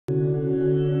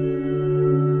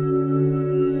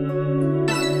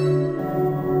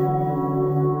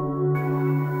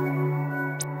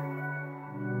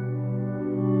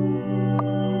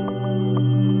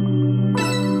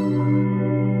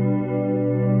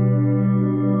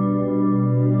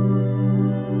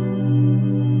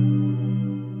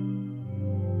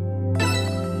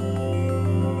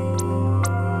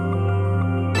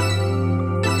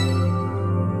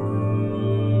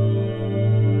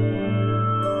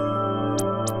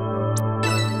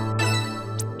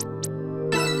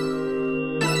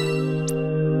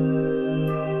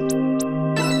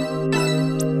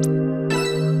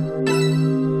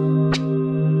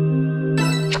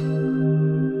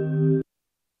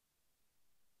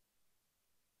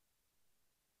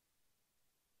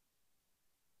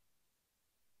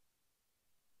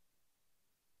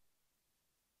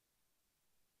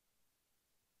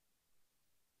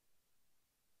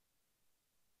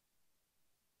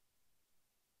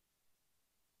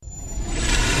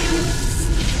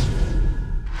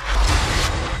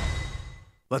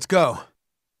Let's go.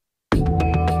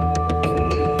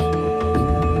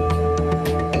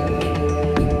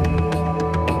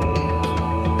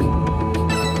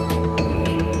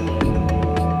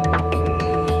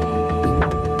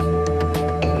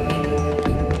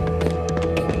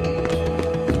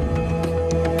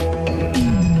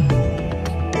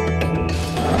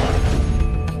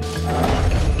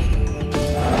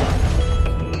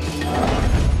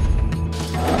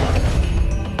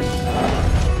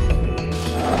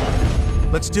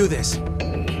 Let's do this.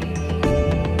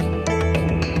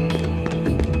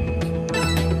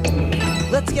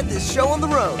 Let's get this show on the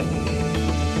road.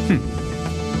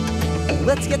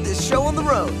 Let's get this show on the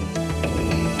road.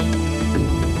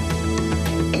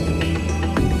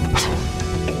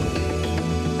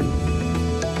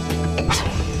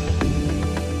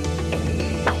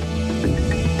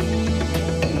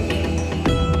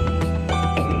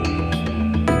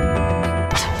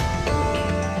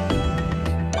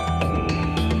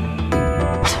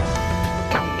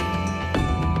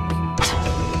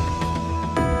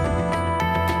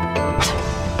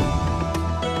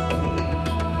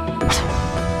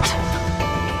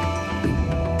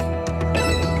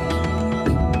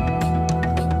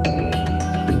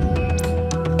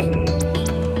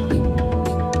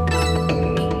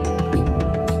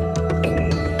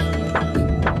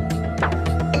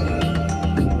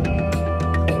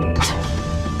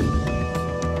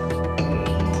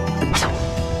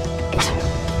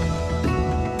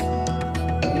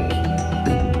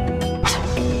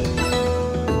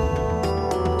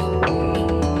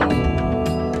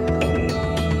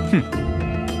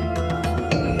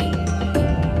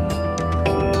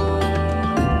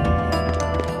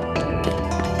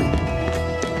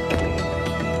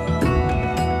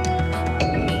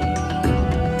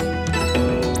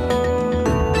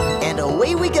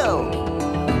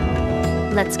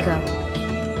 Let's go.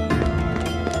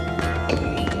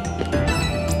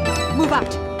 Move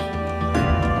out.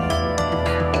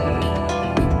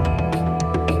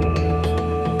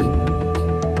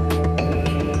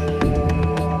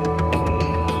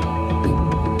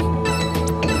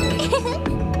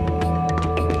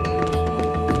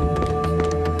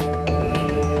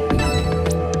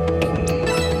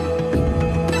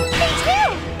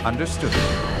 Understood.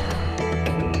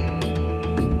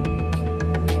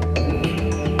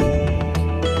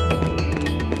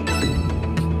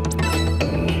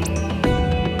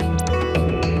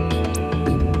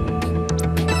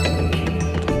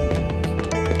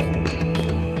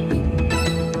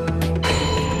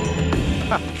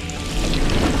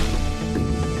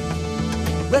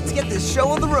 Let's get this show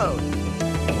on the road.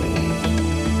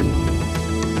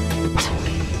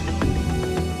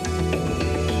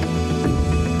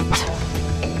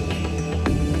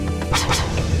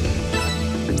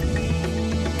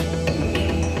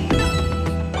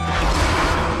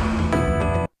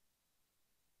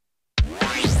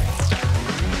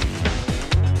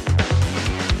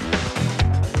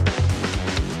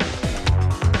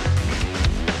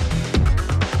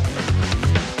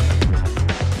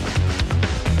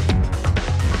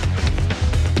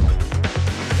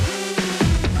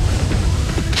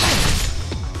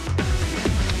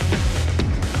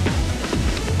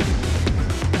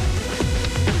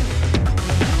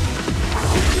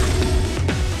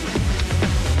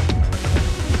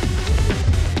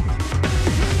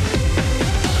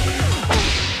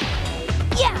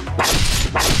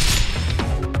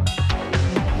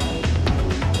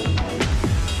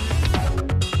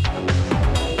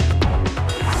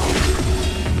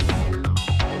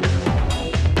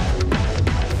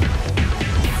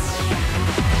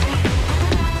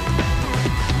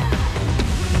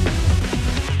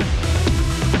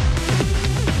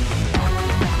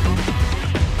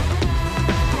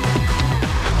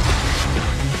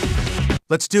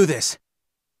 Let's do this.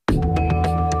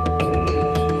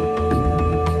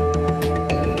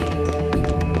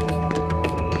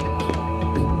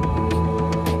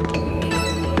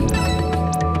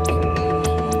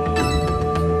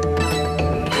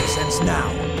 Makes sense now.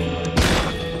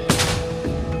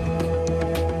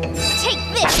 Take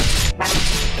this!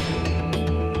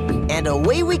 And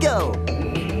away we go.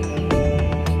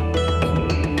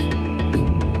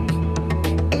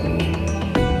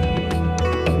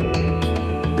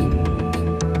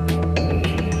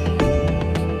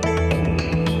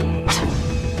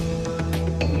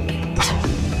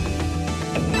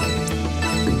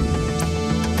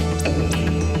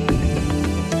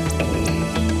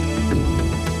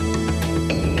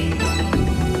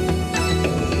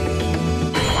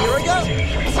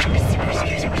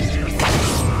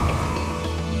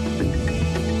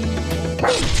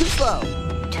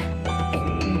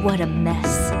 What a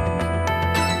mess.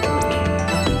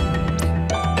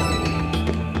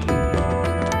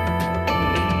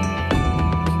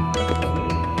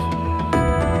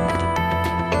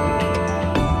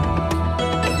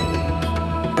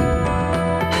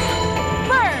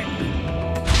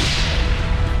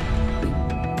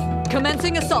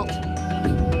 Commencing assault.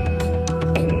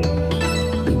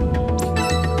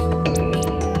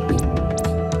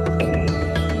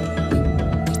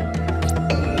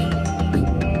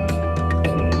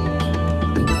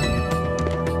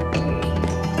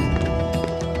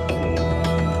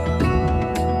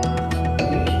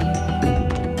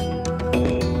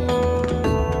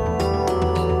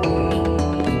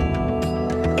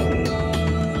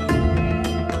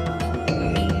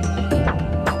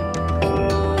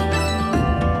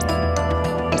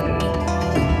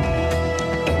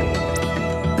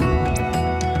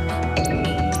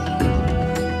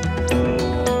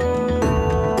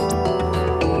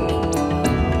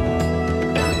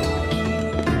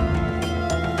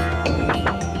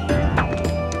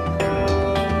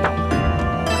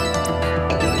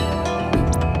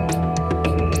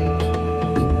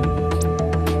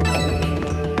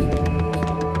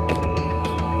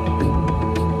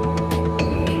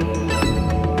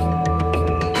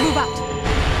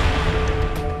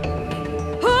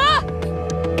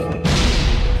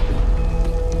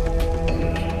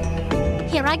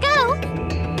 Here I go.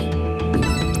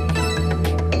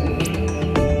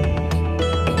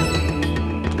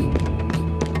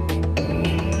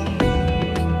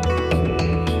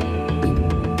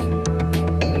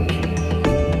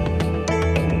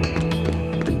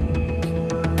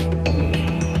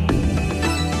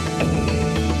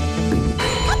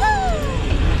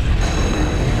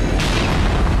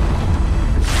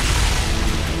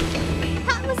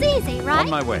 That was easy, right? On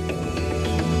my way.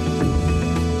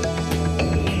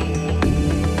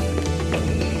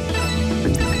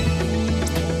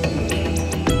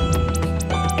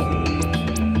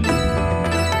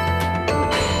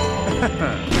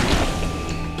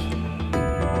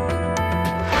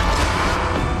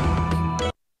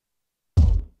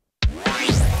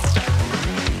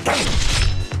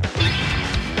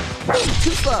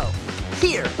 Too slow.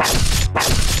 Here.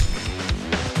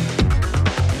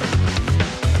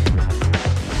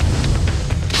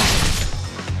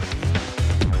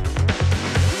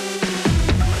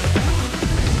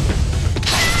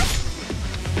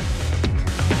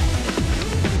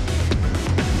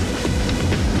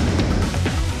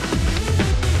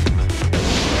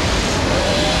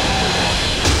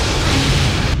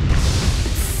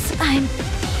 I'm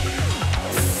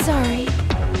sorry.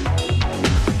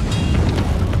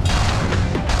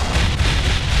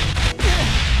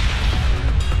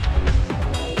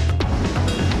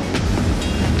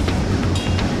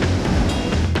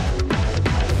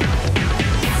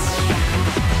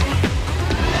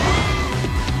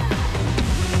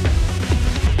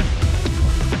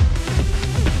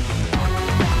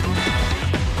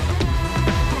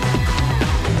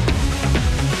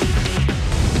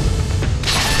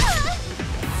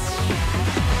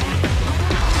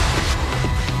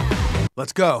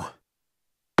 Let's go.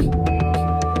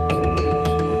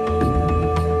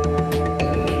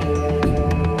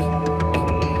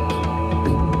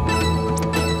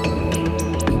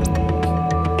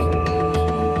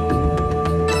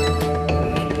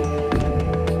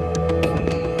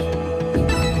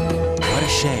 What a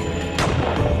shame.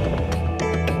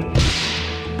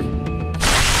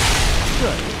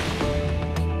 Good.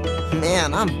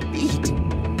 Man, I'm beat.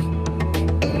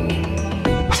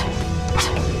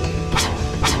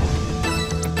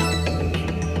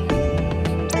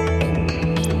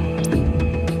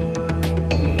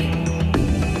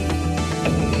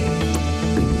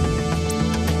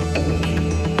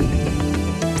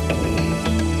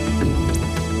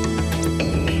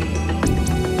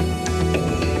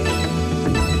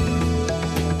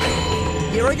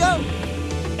 Here I go.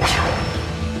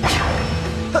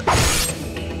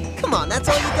 Come on, that's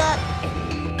all you got?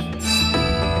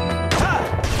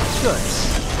 Good.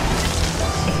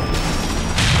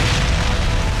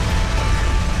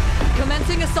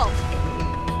 Commencing assault.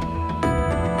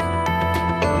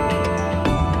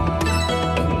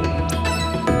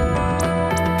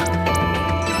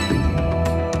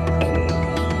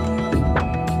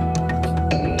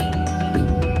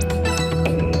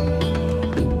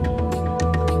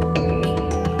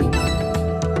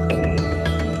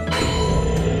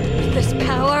 This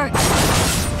power.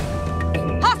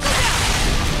 Hostile down!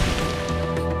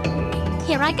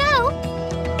 Here I go.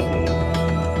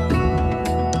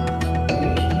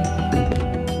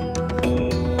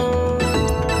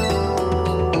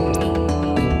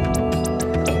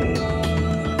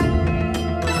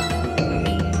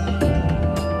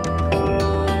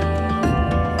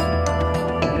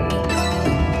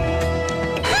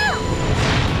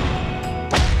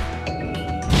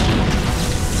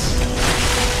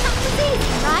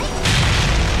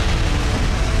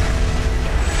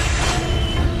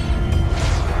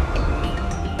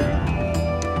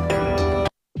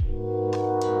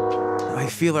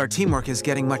 feel our teamwork is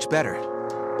getting much better.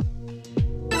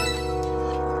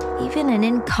 Even an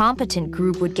incompetent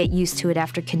group would get used to it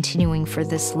after continuing for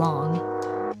this long.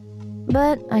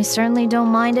 But I certainly don't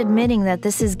mind admitting that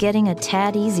this is getting a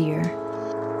tad easier.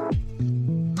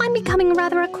 I'm becoming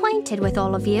rather acquainted with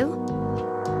all of you.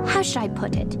 How should I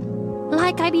put it?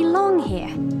 Like I belong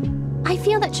here. I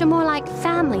feel that you're more like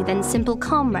family than simple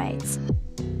comrades.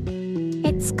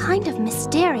 It's kind of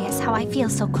mysterious how I feel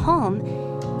so calm,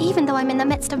 even though I'm in the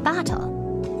midst of battle.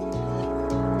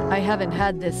 I haven't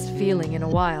had this feeling in a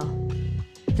while.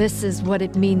 This is what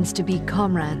it means to be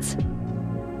comrades.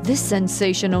 This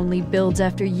sensation only builds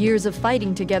after years of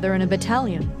fighting together in a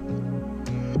battalion.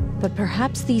 But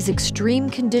perhaps these extreme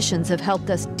conditions have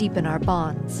helped us deepen our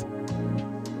bonds.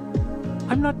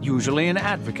 I'm not usually an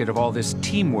advocate of all this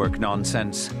teamwork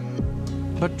nonsense.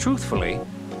 But truthfully,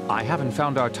 I haven't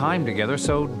found our time together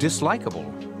so dislikable.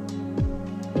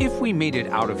 If we made it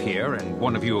out of here and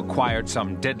one of you acquired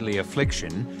some deadly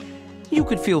affliction, you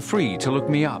could feel free to look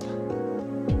me up.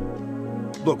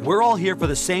 Look, we're all here for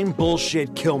the same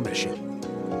bullshit kill mission.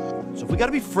 So if we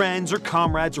gotta be friends or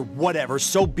comrades or whatever,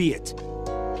 so be it.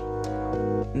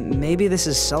 Maybe this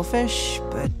is selfish,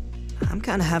 but I'm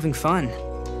kinda having fun.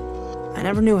 I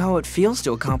never knew how it feels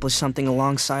to accomplish something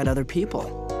alongside other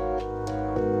people.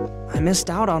 I missed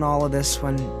out on all of this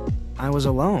when I was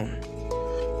alone.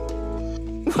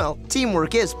 Well,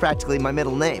 teamwork is practically my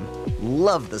middle name.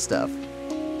 Love the stuff.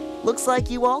 Looks like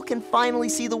you all can finally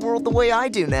see the world the way I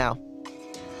do now.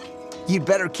 You'd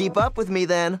better keep up with me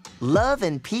then. Love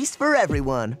and peace for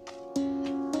everyone.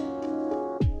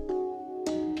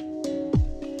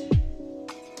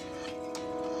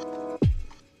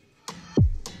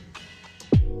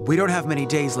 We don't have many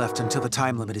days left until the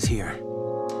time limit is here.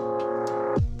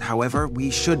 However, we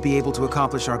should be able to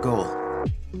accomplish our goal.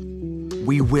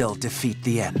 We will defeat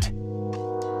the end.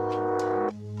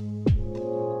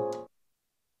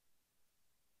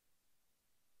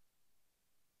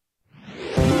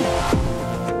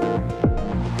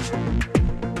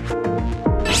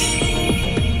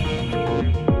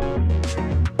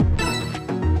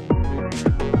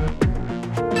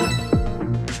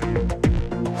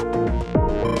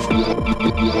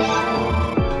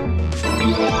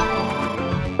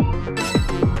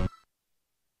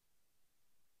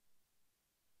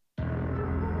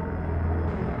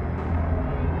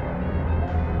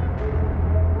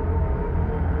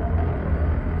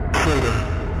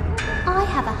 I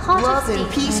have a heart Love of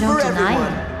and steel. peace I don't for deny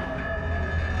everyone. it.